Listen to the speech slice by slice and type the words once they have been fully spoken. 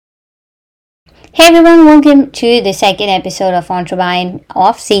Hey everyone, welcome to the second episode of Entrepreneur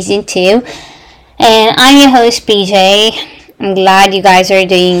of Season 2. And I'm your host PJ. I'm glad you guys are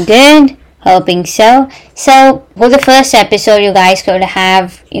doing good. Hoping so. So, for the first episode, you guys could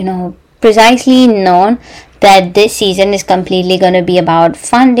have, precisely known that this season is completely going to be about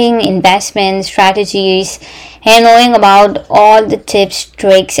funding, investments, strategies, and knowing about all the tips,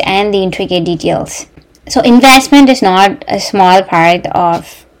 tricks, and the intricate details. So, investment is not a small part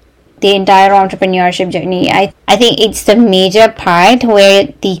of the entire entrepreneurship journey. I think it's the major part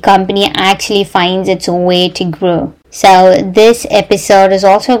where the company actually finds its way to grow. So this episode is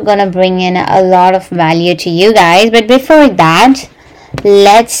also going to bring in a lot of value to you guys. But before that,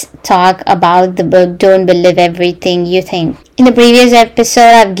 let's talk about the book Don't Believe Everything You Think. In the previous episode,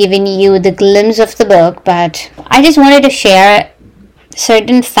 I've given you the glimpse of the book, but I just wanted to share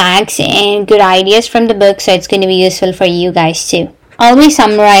certain facts and good ideas from the book, so it's going to be useful for you guys too. I'll be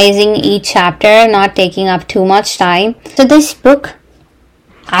summarizing each chapter, not taking up too much time. So this book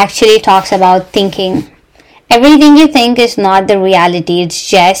actually talks about thinking. Everything you think is not the reality, it's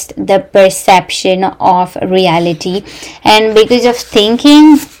just the perception of reality. And because of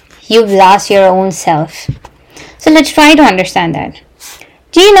thinking, you've lost your own self. So let's try to understand that.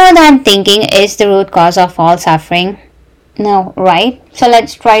 Do you know that thinking is the root cause of all suffering? No, right? So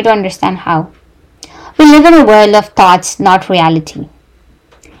let's try to understand how. We live in a world of thoughts, not reality.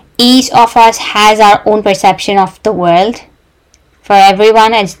 Each of us has our own perception of the world. For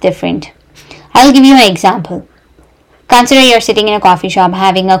everyone, it's different. I'll give you an example. Consider you're sitting in a coffee shop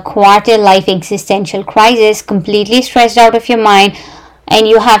having a quarter-life existential crisis, completely stressed out of your mind, and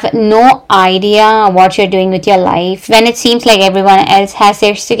you have no idea what you're doing with your life when it seems like everyone else has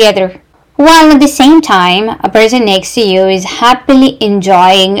theirs together. While at the same time, a person next to you is happily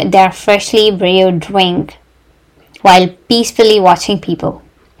enjoying their freshly brewed drink while peacefully watching people.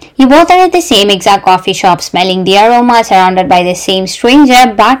 You both are at the same exact coffee shop, smelling the aroma, surrounded by the same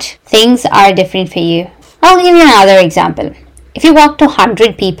stranger, but things are different for you. I'll give you another example. If you walk to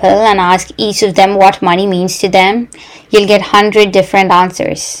 100 people and ask each of them what money means to them, you'll get 100 different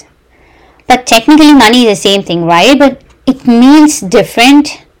answers. But technically money is the same thing, right? But it means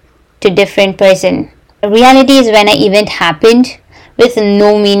different to different person. Reality is when an event happened with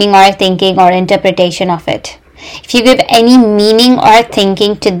no meaning or thinking or interpretation of it. If you give any meaning or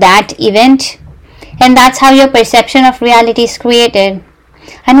thinking to that event, and that's how your perception of reality is created.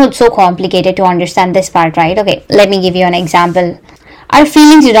 I know it's so complicated to understand this part, right? Okay, let me give you an example. Our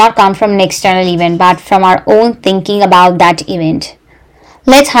feelings do not come from an external event, but from our own thinking about that event.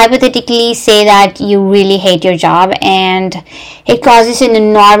 Let's hypothetically say that you really hate your job and it causes an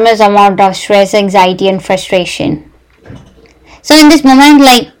enormous amount of stress, anxiety, and frustration. So in this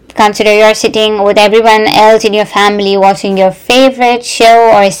moment, consider you're sitting with everyone else in your family watching your favorite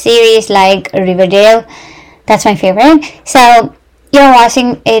show or series like Riverdale. That's my favorite. So you're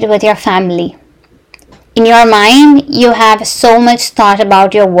watching it with your family. In your mind, you have so much thought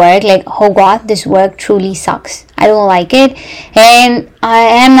about your work, like, oh God, this work truly sucks. I don't like it, and I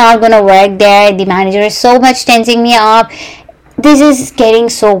am not going to work there. The manager is so much tensing me up. This is getting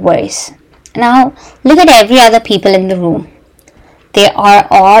so worse. Now, look at every other people in the room. They are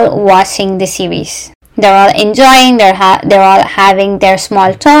all watching the series. They're all enjoying, they're all having their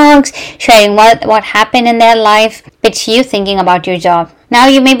small talks, sharing what happened in their life, but you thinking about your job. Now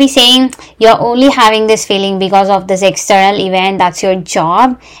you may be saying you're only having this feeling because of this external event, that's your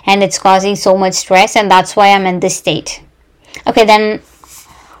job, and it's causing so much stress, and that's why I'm in this state. Okay, then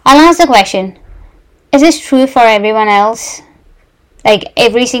I'll ask the question, is this true for everyone else? Like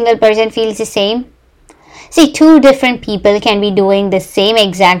every single person feels the same? See, two different people can be doing the same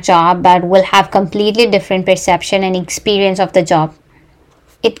exact job but will have completely different perception and experience of the job.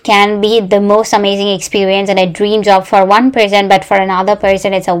 It can be the most amazing experience and a dream job for one person, but for another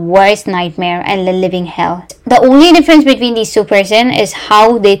person it's a worst nightmare and a living hell. The only difference between these two persons is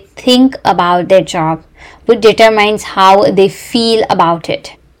how they think about their job, which determines how they feel about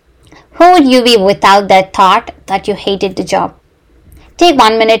it. Who would you be without that thought that you hated the job? Take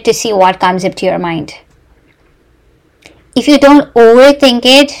 1 minute to see what comes up to your mind. If you don't overthink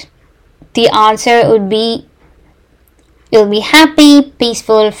it, the answer would be you'll be happy,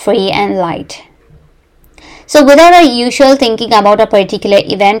 peaceful, free, and light. So without our usual thinking about a particular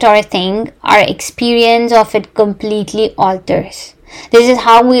event or a thing, our experience of it completely alters. This is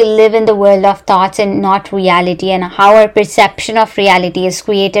how we live in the world of thoughts and not reality, and how our perception of reality is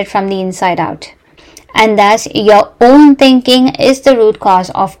created from the inside out. And thus, your own thinking is the root cause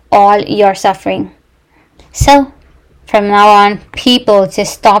of all your suffering. So, from now on, people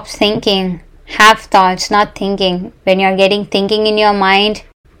just stop thinking. Have thoughts, not thinking. When you're getting thinking in your mind,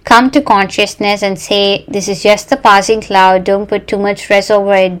 come to consciousness and say, this is just a passing cloud, don't put too much stress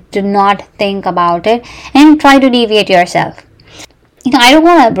over it, do not think about it, and try to deviate yourself. I don't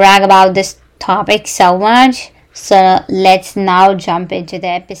want to brag about this topic so much, so let's now jump into the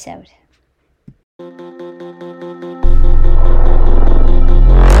episode.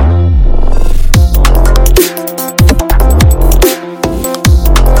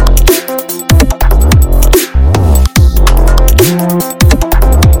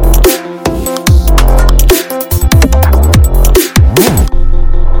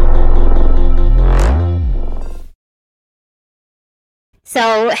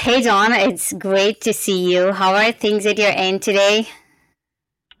 So, hey John, it's great to see you. How are things at your end today?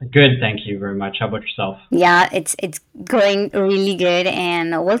 Good, thank you very much. How about yourself? Yeah, it's going really good.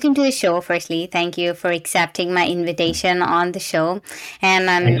 And welcome to the show. Firstly, thank you for accepting my invitation on the show. And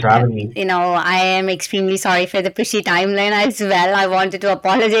Thanks for having me. I am extremely sorry for the pushy timeline as well. I wanted to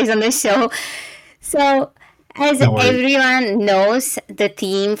apologize on the show. So, as everyone knows, the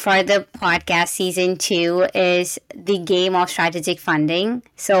theme for the podcast season 2 is the game of strategic funding.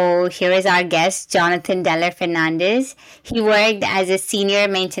 So here is our guest, Jonathan Dellar Fernandes. He worked as a senior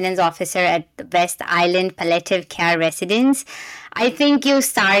maintenance officer at West Island Palliative Care Residence. I think you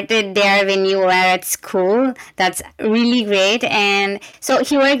started there when you were at school. That's really great. And so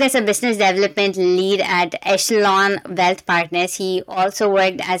he worked as a business development lead at Echelon Wealth Partners. He also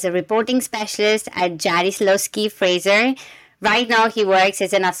worked as a reporting specialist at Jarislowsky Fraser. Right now, he works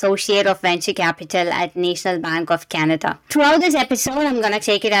as an associate of venture capital at National Bank of Canada. Throughout this episode, I'm going to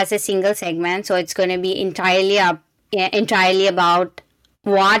take it as a single segment. So it's going to be entirely about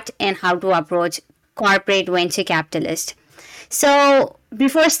what and how to approach corporate venture capitalists. So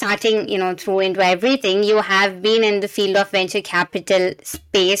before starting, through into everything, you have been in the field of venture capital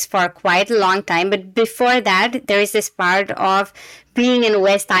space for quite a long time. But before that, there is this part of being in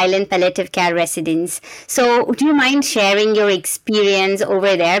West Island Palliative Care Residence. So do you mind sharing your experience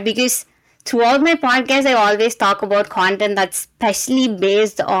over there? Because throughout my podcast, I always talk about content that's specially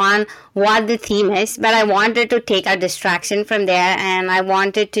based on what the theme is, but I wanted to take a distraction from there, and I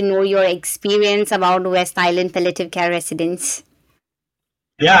wanted to know your experience about West Island Palliative Care Residence.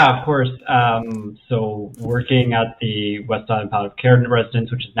 Yeah, of course. So working at the West Island Palliative Care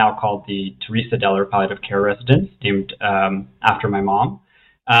Residence, which is now called the Teresa Dellar Palliative Care Residence, named after my mom.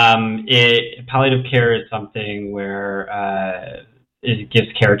 Palliative care is something where it gives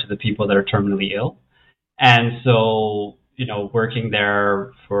care to the people that are terminally ill. And so, working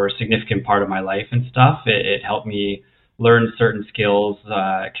there for a significant part of my life and stuff, it helped me learn certain skills,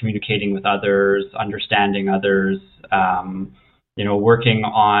 communicating with others, understanding others, working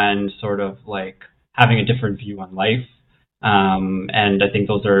on sort of like having a different view on life. And I think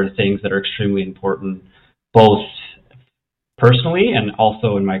those are things that are extremely important, both personally and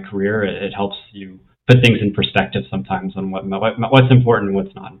also in my career. It helps you put things in perspective sometimes on what's important and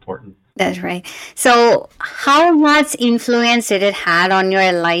what's not important. That's right. So how much influence did it had on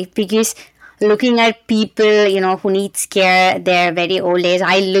your life? Because looking at people, who need care, their very old age.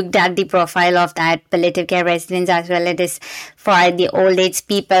 I looked at the profile of that palliative care residence as well. It is for the old age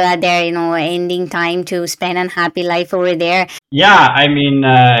people at their, ending time to spend a happy life over there. Yeah, I mean,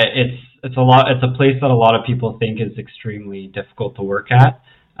 it's a place that a lot of people think is extremely difficult to work at.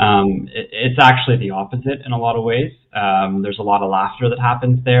 It's actually the opposite in a lot of ways. There's a lot of laughter that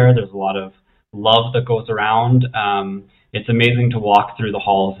happens there. There's a lot of love that goes around. It's amazing to walk through the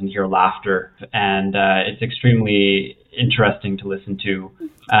halls and hear laughter, and it's extremely interesting to listen to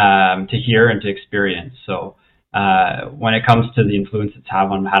hear and to experience. So when it comes to the influence it's had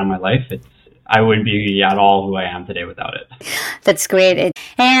on my life, I wouldn't be at all who I am today without it. That's great.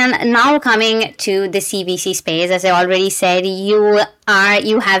 And now coming to the CVC space, as I already said, you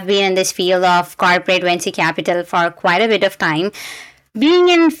have been in this field of corporate venture capital for quite a bit of time. Being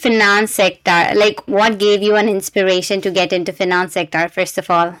in finance sector, what gave you an inspiration to get into finance sector, first of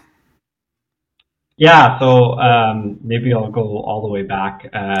all? Yeah, so maybe I'll go all the way back.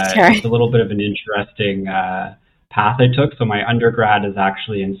 Sure. It's a little bit of an interesting path I took. So my undergrad is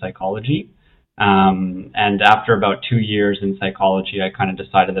actually in psychology. And after about 2 years in psychology, I kind of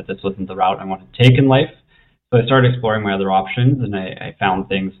decided that this wasn't the route I wanted to take in life. So I started exploring my other options, and I found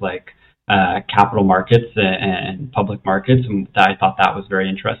things like capital markets and public markets, and I thought that was very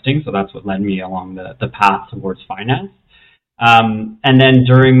interesting. So that's what led me along the path towards finance. And then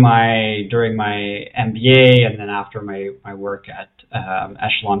during my MBA, and then after my work at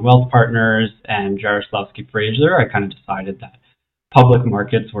Echelon Wealth Partners and Jarislowsky Fraser, I kind of decided that public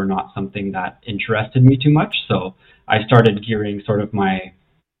markets were not something that interested me too much. So I started gearing sort of my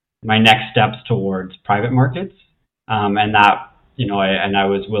next steps towards private markets, and that I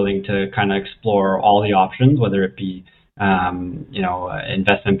was willing to kind of explore all the options, whether it be,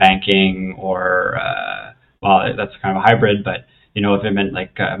 investment banking or, that's kind of a hybrid, but, if it meant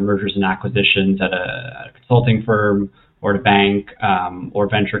like mergers and acquisitions at a consulting firm or a bank, or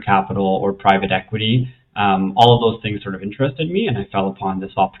venture capital or private equity, all of those things sort of interested me, and I fell upon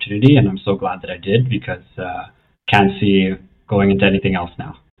this opportunity, and I'm so glad that I did, because can't see going into anything else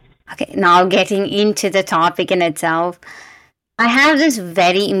now. Okay, now getting into the topic in itself, I have this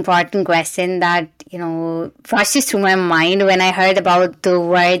very important question that, flashes through my mind when I heard about the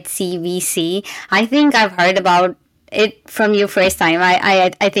word CVC. I think I've heard about it from you first time.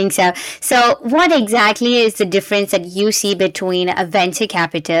 I think so. So what exactly is the difference that you see between a venture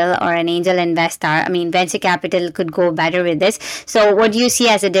capital or an angel investor? I mean, venture capital could go better with this. So what do you see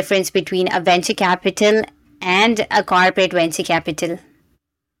as a difference between a venture capital and a corporate venture capital?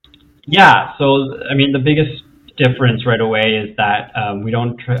 Yeah, so I mean, the biggest difference right away is that we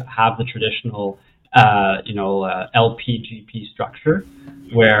don't have the traditional, LPGP structure,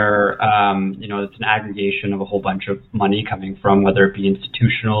 where it's an aggregation of a whole bunch of money coming from, whether it be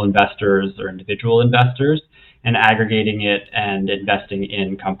institutional investors or individual investors, and aggregating it and investing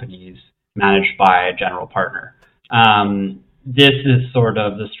in companies managed by a general partner. This is sort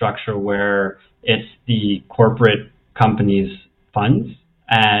of the structure where it's the corporate company's funds,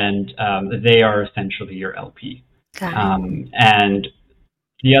 and they are essentially your LP. And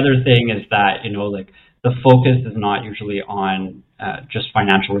the other thing is that, the focus is not usually on just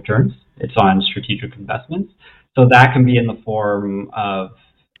financial returns. It's on strategic investments. So that can be in the form of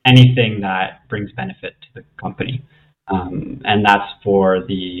anything that brings benefit to the company. And that's for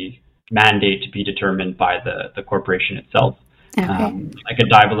the mandate to be determined by the corporation itself. Okay. I could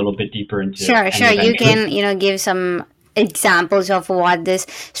dive a little bit deeper into Sure. You can, give some examples of what this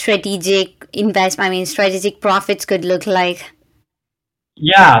strategic profits could look like.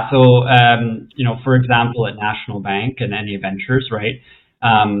 Yeah. So, for example, at National Bank and any ventures, right?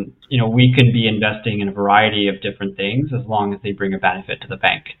 We could be investing in a variety of different things as long as they bring a benefit to the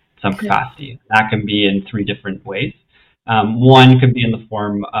bank in some capacity. That can be in three different ways. One could be in the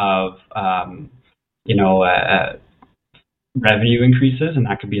form of, revenue increases, and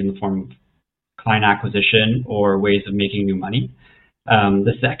that could be in the form of client acquisition or ways of making new money.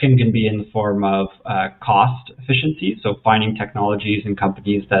 The second can be in the form of cost efficiency, so finding technologies and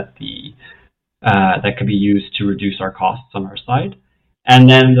companies that could be used to reduce our costs on our side. And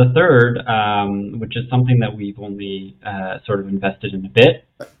then the third, which is something that we've only sort of invested in a bit.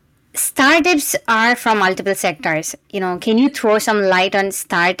 Startups are from multiple sectors. Can you throw some light on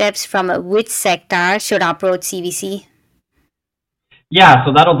startups from which sector should approach CVC? Yeah,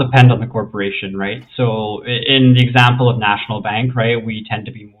 so that'll depend on the corporation, right? So in the example of National Bank, right, we tend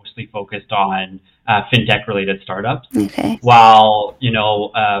to be mostly focused on fintech-related startups. Okay. While,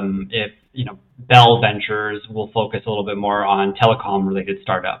 if, Bell Ventures will focus a little bit more on telecom-related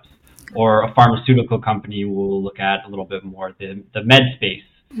startups, or a pharmaceutical company will look at a little bit more the med space.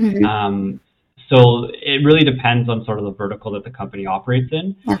 Mm-hmm. So it really depends on sort of the vertical that the company operates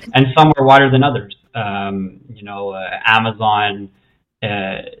in. Okay. And some are wider than others. Amazon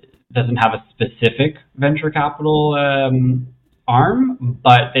doesn't have a specific venture capital arm,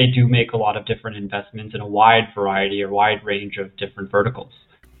 but they do make a lot of different investments in a wide variety or wide range of different verticals.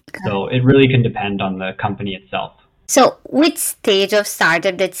 Okay. So it really can depend on the company itself. So which stage of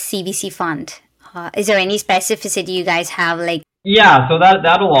startup does CVC fund? Is there any specificity you guys have? Yeah, so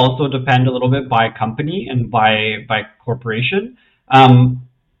that'll also depend a little bit by company and by corporation.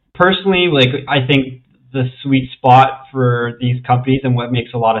 Personally, I think the sweet spot for these companies and what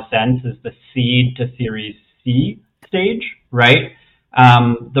makes a lot of sense is the seed to Series C stage, right?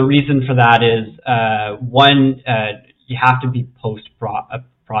 The reason for that is, one, you have to be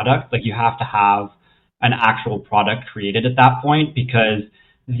post-product, you have to have an actual product created at that point, because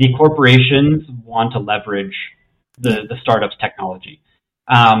the corporations want to leverage the startup's technology.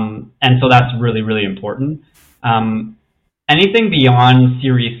 And so that's really, really important. Anything beyond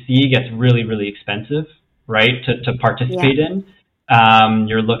Series C gets really, really expensive, right, to participate in.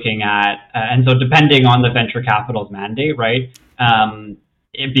 You're looking at, and so depending on the venture capital's mandate, right,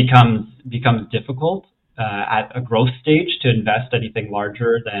 it becomes difficult at a growth stage to invest anything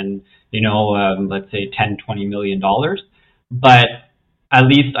larger than, let's say $10-20 million. But at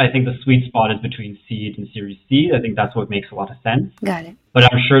least I think the sweet spot is between seed and Series C. I think that's what makes a lot of sense. Got it. But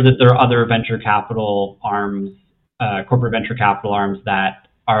I'm sure that there are other venture capital arms, corporate venture capital arms that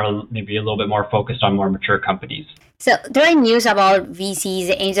are maybe a little bit more focused on more mature companies. So there are news about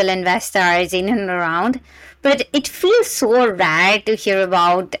VCs, angel investors in and around, but it feels so rare to hear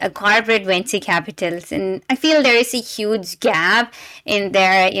about corporate venture capitals, and I feel there is a huge gap in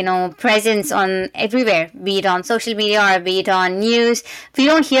their presence on everywhere, be it on social media or be it on news. We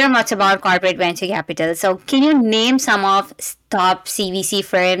don't hear much about corporate venture capital. So can you name some of top CVC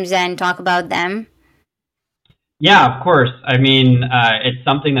firms and talk about them? Yeah, of course. I mean, it's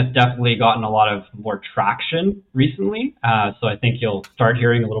something that's definitely gotten a lot of more traction recently. So I think you'll start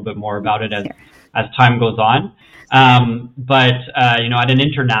hearing a little bit more about it as time goes on. But at an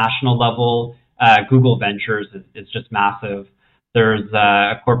international level, Google Ventures is just massive. There's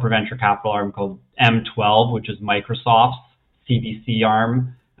a corporate venture capital arm called M12, which is Microsoft's CVC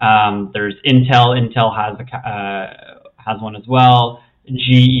arm. There's Intel. Intel has one as well.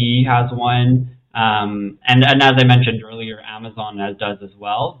 GE has one. And as I mentioned earlier, Amazon does as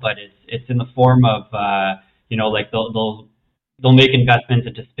well, but it's in the form of like they'll make investments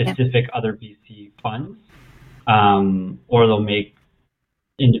into specific other VC funds, or they'll make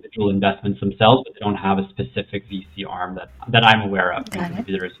individual investments themselves, but they don't have a specific VC arm that I'm aware of.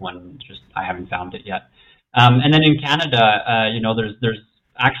 Maybe there is one, just I haven't found it yet. And then in Canada, there's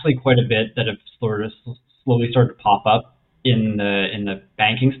actually quite a bit that have slowly started to pop up in the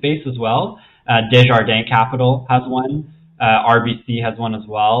banking space as well. Desjardins Capital has one. RBC has one as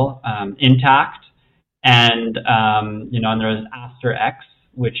well. Intact, and and there's Aster X,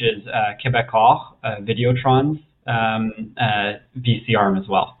 which is Québecor, Videotron's VC arm as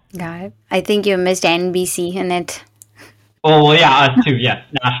well. Got it. I think you missed NBC in it. Oh well, yeah, us too. Yes,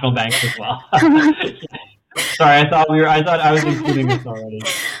 national banks as well. Sorry, I thought I was including this already.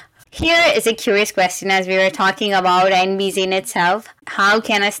 Here is a curious question as we were talking about NBC in itself. How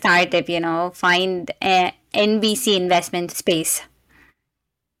can a startup, find a NBC investment space?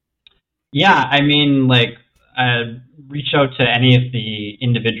 Yeah, I mean, reach out to any of the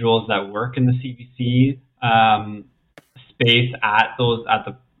individuals that work in the CVC space at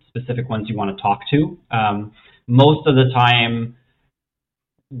the specific ones you want to talk to. Most of the time,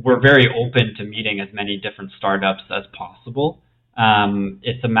 we're very open to meeting as many different startups as possible.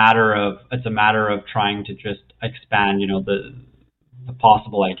 It's a matter of trying to just expand, the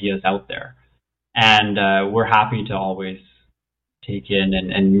possible ideas out there, and we're happy to always take in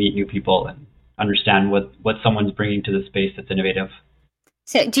and meet new people and understand what someone's bringing to the space that's innovative.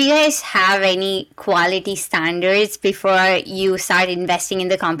 So, do you guys have any quality standards before you start investing in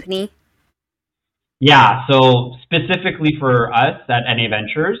the company? Yeah. So specifically for us at NA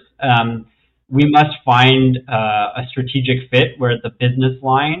Ventures, we must find a strategic fit where the business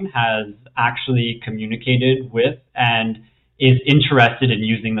line has actually communicated with and is interested in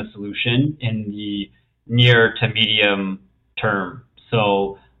using the solution in the near to medium term.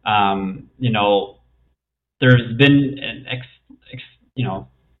 So, there's been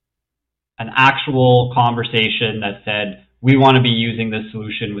an actual conversation that said, we want to be using this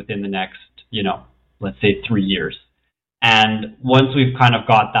solution within the next, let's say 3 years. And once we've kind of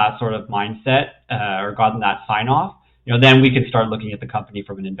got that sort of mindset or gotten that sign off, then we can start looking at the company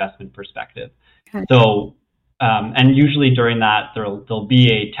from an investment perspective. Okay. So, and usually during that, there'll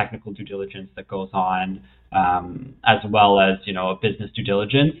be a technical due diligence that goes on, as well as, a business due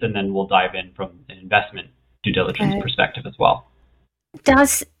diligence, and then we'll dive in from an investment due diligence perspective as well.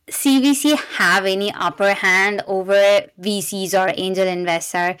 Does CVC have any upper hand over VCs or angel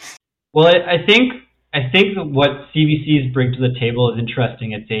investor? Well, I think what CVCs bring to the table is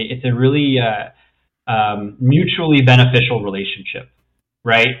interesting. It's a really mutually beneficial relationship,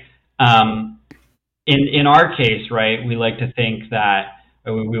 right? In our case, right, we like to think that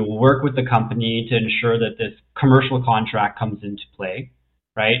we will work with the company to ensure that this commercial contract comes into play,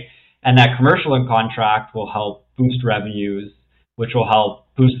 right? And that commercial contract will help boost revenues, which will help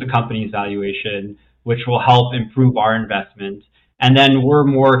boost the company's valuation, which will help improve our investment. And then we're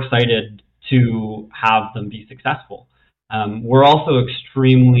more excited to have them be successful. We're also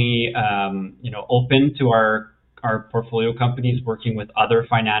extremely, open to our portfolio companies working with other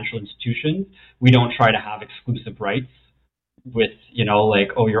financial institutions. We don't try to have exclusive rights with,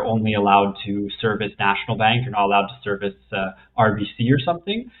 you're only allowed to service National Bank, you're not allowed to service RBC or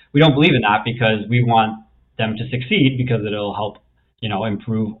something. We don't believe in that because we want them to succeed because it'll help,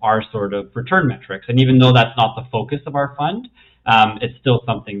 improve our sort of return metrics. And even though that's not the focus of our fund, it's still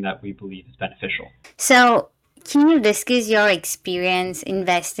something that we believe is beneficial. So, can you discuss your experience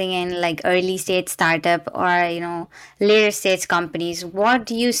investing in early stage startup or later stage companies? What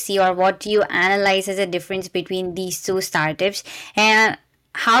do you see or what do you analyze as a difference between these two startups, and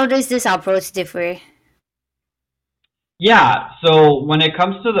how does this approach differ? Yeah, so when it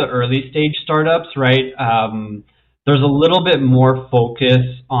comes to the early stage startups, right, there's a little bit more focus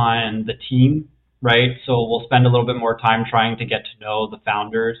on the team, right? So we'll spend a little bit more time trying to get to know the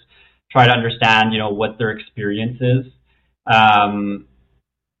founders, try to understand, what their experience is. Um,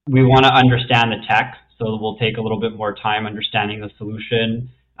 we want to understand the tech, so we'll take a little bit more time understanding the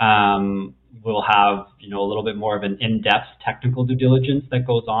solution. We'll have, a little bit more of an in-depth technical due diligence that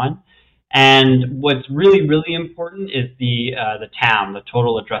goes on. And what's really, really important is the TAM, the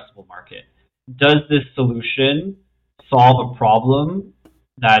total addressable market. Does this solution solve a problem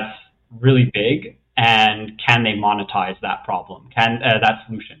that's really big, and can they monetize that problem? Can that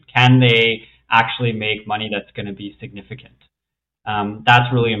solution? Can they actually make money that's going to be significant?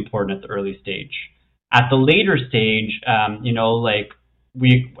 That's really important at the early stage. At the later stage, like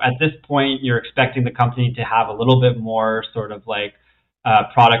we at this point, you're expecting the company to have a little bit more sort of like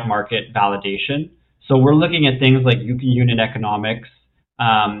product market validation. So we're looking at things like unit economics.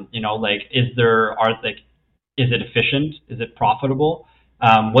 Like is it efficient? Is it profitable?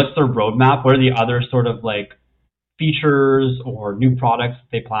 What's their roadmap? What are the other sort of like features or new products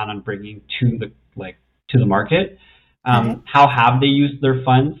they plan on bringing to the market? Okay. How have they used their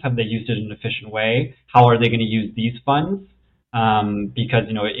funds? Have they used it in an efficient way? How are they going to use these funds? Because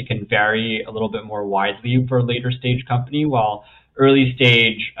it can vary a little bit more widely for a later stage company. While early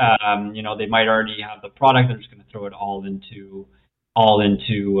stage, they might already have the product. They're just going to throw it all into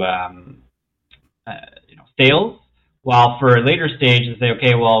sales. While for a later stage, they say,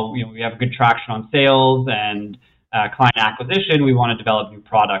 okay, well, we have good traction on sales and client acquisition. We want to develop new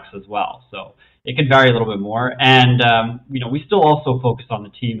products as well. So it could vary a little bit more. And, we still also focus on the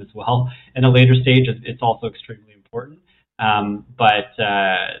team as well. In a later stage, it's also extremely important. But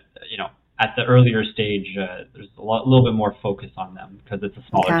at the earlier stage, there's little bit more focus on them because it's a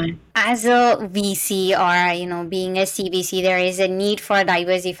smaller Okay. team. As a VC or being a CVC, there is a need for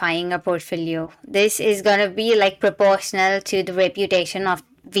diversifying a portfolio. This is going to be like proportional to the reputation of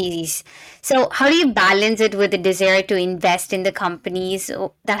VCs. So how do you balance it with the desire to invest in the companies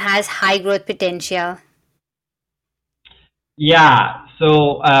that has high growth potential? Yeah.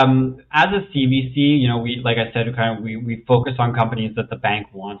 So as a CVC, we like I said, we focus on companies that the bank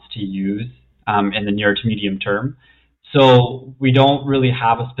wants to use in the near to medium term. So we don't really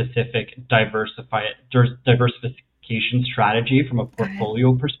have a specific diversification strategy from a Okay.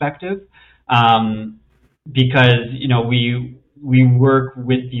 portfolio perspective, um, because we work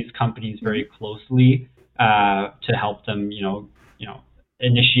with these companies Mhm. very closely to help them,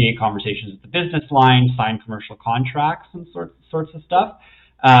 initiate conversations with the business line, sign commercial contracts, and sorts of stuff.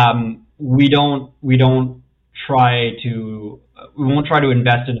 We don't try to we won't try to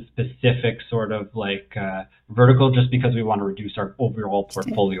invest in a specific sort of like vertical just because we want to reduce our overall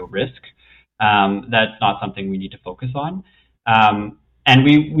portfolio risk. That's not something we need to focus on. And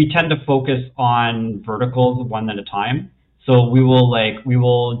we tend to focus on verticals one at a time. So we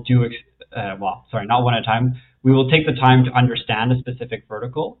will do well, sorry, not one at a time. We will take the time to understand a specific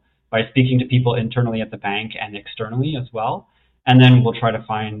vertical by speaking to people internally at the bank and externally as well, and then we'll try to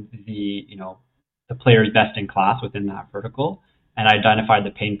find the players best in class within that vertical and identify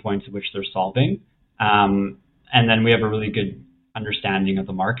the pain points which they're solving. And then we have a really good understanding of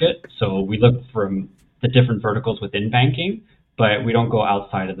the market. So we look from the different verticals within banking, but we don't go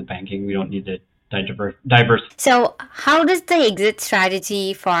outside of the banking. We don't need to diverse. So, how does the exit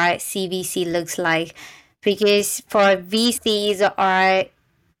strategy for CVC looks like? Because for VCs or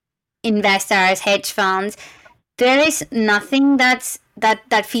investors, hedge funds, there is nothing that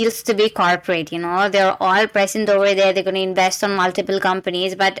feels to be corporate. They're all present over there. They're going to invest on multiple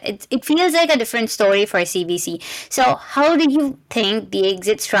companies, but it feels like a different story for CVC. So, how do you think the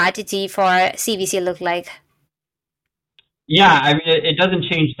exit strategy for CVC look like? Yeah, I mean, it doesn't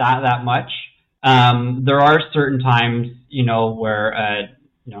change that much. There are certain times, where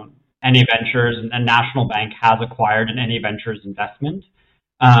NA Ventures and National Bank has acquired an NA Ventures investment,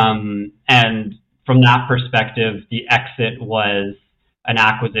 and from that perspective, the exit was an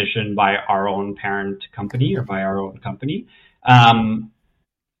acquisition by our own parent company or by our own company. Um,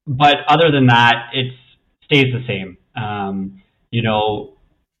 but other than that, it stays the same. You know,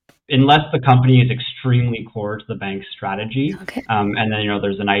 unless the company is extremely core to the bank's strategy, Okay. and then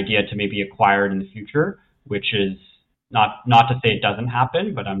there's an idea to maybe acquire it in the future, which is not to say it doesn't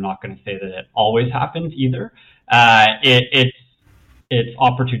happen, but I'm not going to say that it always happens either. It's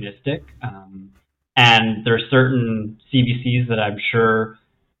opportunistic, and there are certain CVCs that I'm sure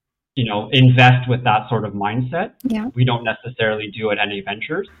invest with that sort of mindset. Yeah. We don't necessarily do at any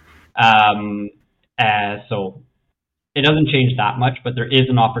ventures, um, so it doesn't change that much, but there is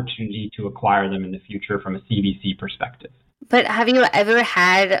an opportunity to acquire them in the future from a CVC perspective. But have you ever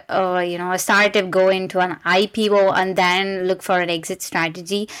had, a startup go into an IPO and then look for an exit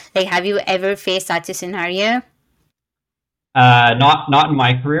strategy? Like, have you ever faced such a scenario? Not in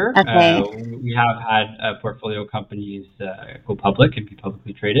my career. Okay. We have had portfolio companies go public and be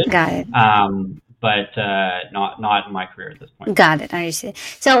publicly traded. Got it. But not in my career at this point. Got it. Understood.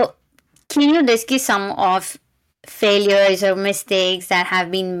 So, can you discuss some of failures or mistakes that have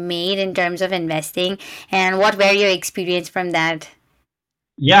been made in terms of investing, and what were your experience from that?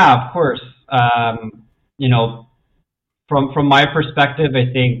 Yeah, of course. You know, from my perspective,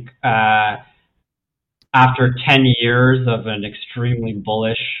 I think after 10 years of an extremely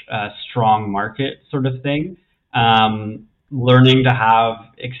bullish, strong market sort of thing, learning to have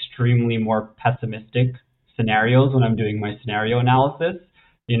extremely more pessimistic scenarios when I'm doing my scenario analysis,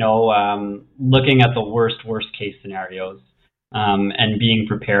 looking at the worst case scenarios, and being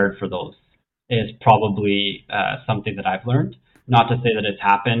prepared for those is probably something that I've learned. Not to say that it's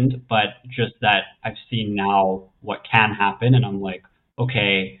happened, but just that I've seen now what can happen, and I'm like,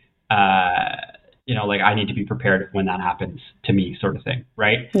 okay, like I need to be prepared when that happens to me, sort of thing,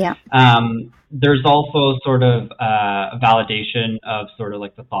 right? Yeah. There's also sort of a validation of sort of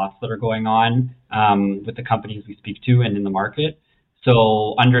like the thoughts that are going on with the companies we speak to and in the market.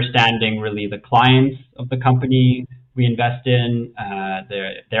 So understanding really the clients of the company we invest in,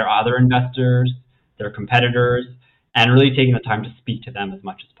 their other investors, their competitors, and really taking the time to speak to them as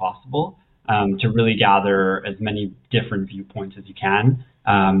much as possible, to really gather as many different viewpoints as you can,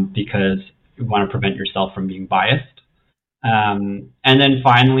 because you want to prevent yourself from being biased. And then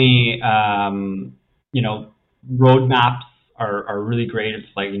finally, roadmaps are really great. It's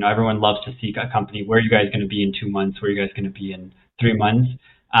like, everyone loves to see a company, where are you guys going to be in 2 months? Where are you guys going to be in 3 months?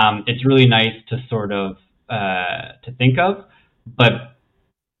 It's really nice to sort of to think of, but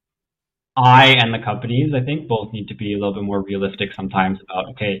I and the companies, I think, both need to be a little bit more realistic sometimes about,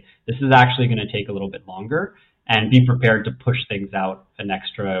 okay, this is actually going to take a little bit longer, and be prepared to push things out an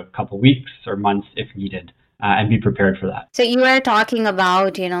extra couple weeks or months if needed, and be prepared for that. So you were talking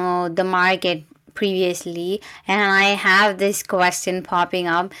about, the market previously, and I have this question popping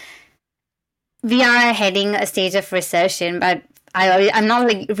up. We are heading a stage of recession, but I'm not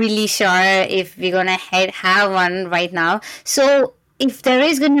like really sure if we're gonna have one right now. So if there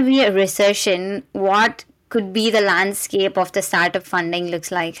is going to be a recession, what could be the landscape of the startup funding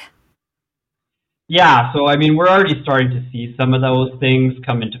looks like? Yeah, so I mean, we're already starting to see some of those things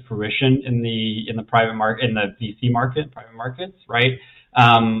come into fruition in the private market, in the VC market, private markets, right?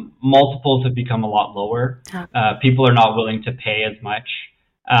 Multiples have become a lot lower. People are not willing to pay as much.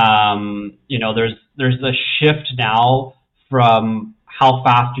 There's a shift now from how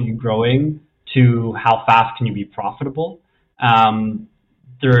fast are you growing to how fast can you be profitable.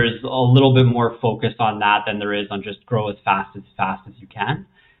 There's a little bit more focus on that than there is on just grow as fast as you can.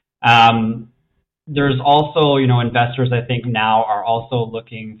 There's also, investors, I think, now are also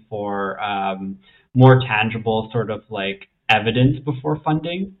looking for more tangible sort of like evidence before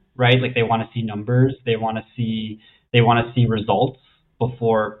funding, right? Like they want to see numbers, they want to see results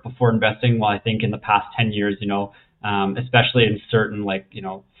before investing. Well, I think in the past 10 years, especially in certain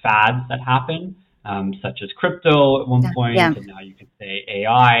fads that happen, such as crypto at one point, and now you can say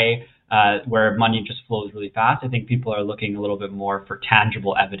AI, where money just flows really fast. I think people are looking a little bit more for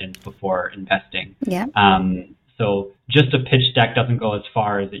tangible evidence before investing. Yeah. So just a pitch deck doesn't go as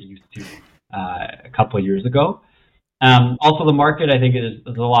far as it used to a couple of years ago. Also, the market, I think, is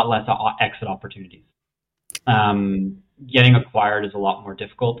a lot less exit opportunities. Getting acquired is a lot more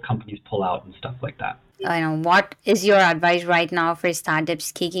difficult. Companies pull out and stuff like that. What is your advice right now for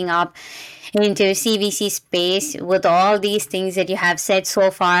startups kicking up into CVC space with all these things that you have said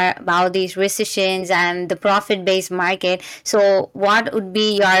so far about these recessions and the profit-based market? So what would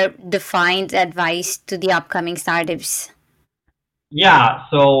be your defined advice to the upcoming startups? Yeah,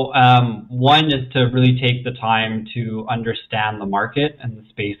 so one is to really take the time to understand the market and the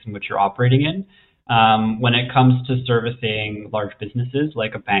space in which you're operating in. When it comes to servicing large businesses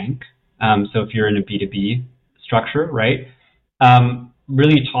like a bank, so if you're in a B2B structure, right,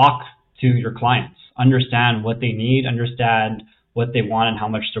 really talk to your clients, understand what they need, understand what they want and how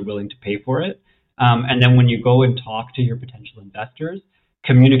much they're willing to pay for it. And then when you go and talk to your potential investors,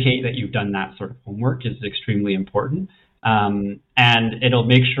 communicate that you've done that sort of homework is extremely important. And it'll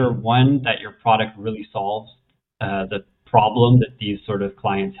make sure, one, that your product really solves the problem that these sort of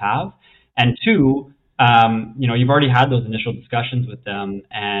clients have. And two, you've already had those initial discussions with them,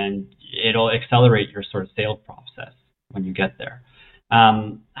 and it'll accelerate your sort of sales process when you get there.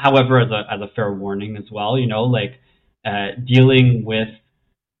 However, as a fair warning as well, dealing with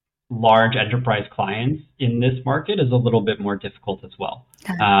large enterprise clients in this market is a little bit more difficult as well.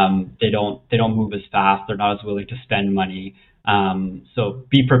 They don't move as fast. They're not as willing to spend money. So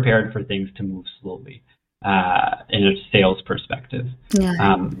be prepared for things to move slowly in a sales perspective.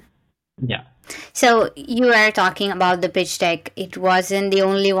 Yeah. So you are talking about the pitch deck. It wasn't the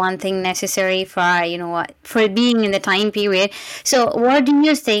only one thing necessary for, for being in the time period. So what do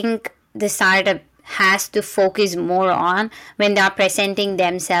you think the startup has to focus more on when they are presenting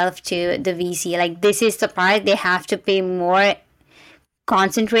themselves to the VC? Like, this is the part they have to pay more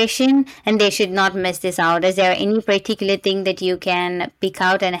concentration and they should not miss this out. Is there any particular thing that you can pick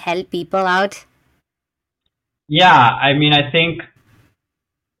out and help people out? Yeah, I mean, I think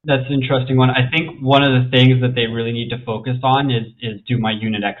that's an interesting one. I think one of the things that they really need to focus on is do my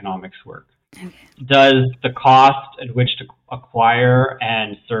unit economics work? Okay. Does the cost at which to acquire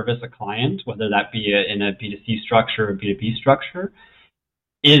and service a client, whether that be in a B2C structure or B2B structure,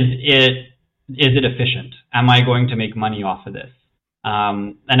 is it efficient? Am I going to make money off of this?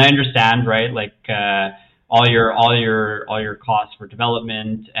 And I understand, right? Like all your costs for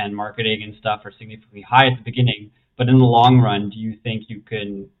development and marketing and stuff are significantly high at the beginning. But in the long run, do you think you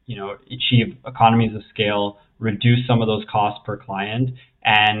can, achieve economies of scale, reduce some of those costs per client,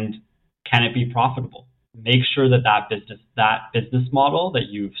 and can it be profitable? Make sure that business model that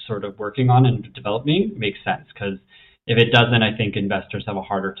you've sort of working on and developing makes sense. Because if it doesn't, I think investors have a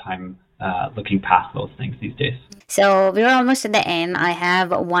harder time looking past those things these days. So we're almost at the end. I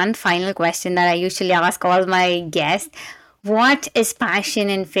have one final question that I usually ask all my guests. What is passion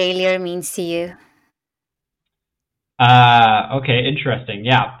and failure means to you? Okay, interesting.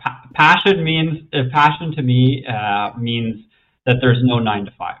 Yeah, passion to me means that there's no 9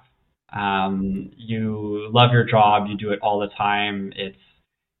 to 5. You love your job, you do it all the time. It's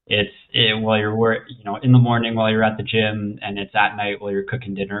while you're in the morning while you're at the gym, and it's at night while you're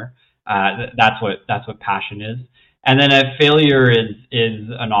cooking dinner. That's what passion is. And then a failure is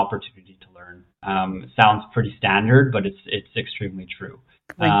an opportunity to learn. It sounds pretty standard, but it's extremely true.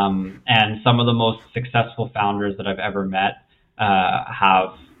 And some of the most successful founders that I've ever met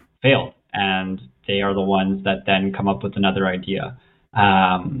have failed, and they are the ones that then come up with another idea.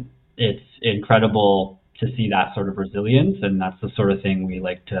 It's incredible to see that sort of resilience, and that's the sort of thing we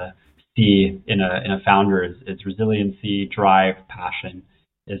like to see in a founder is resiliency, drive, passion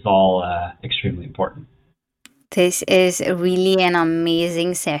is all extremely important. This is really an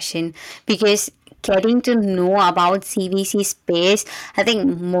amazing session because getting to know about CVC space, I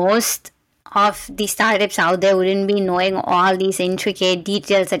think most of the startups out there wouldn't be knowing all these intricate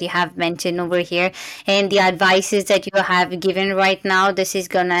details that you have mentioned over here, and the advices that you have given right now. This is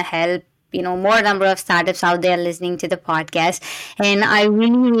gonna help more number of startups out there listening to the podcast, and I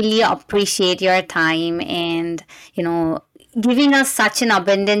really appreciate your time and giving us such an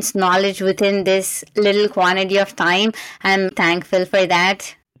abundance knowledge within this little quantity of time. I'm thankful for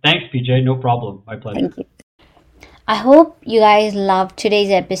that. Thanks, PJ. No problem. My pleasure. Thank you. I hope you guys loved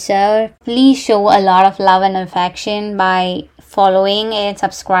today's episode. Please show a lot of love and affection by following and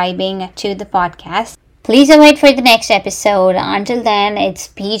subscribing to the podcast. Please wait for the next episode. Until then, it's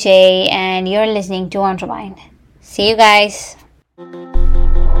PJ and you're listening to Entrepine. See you guys.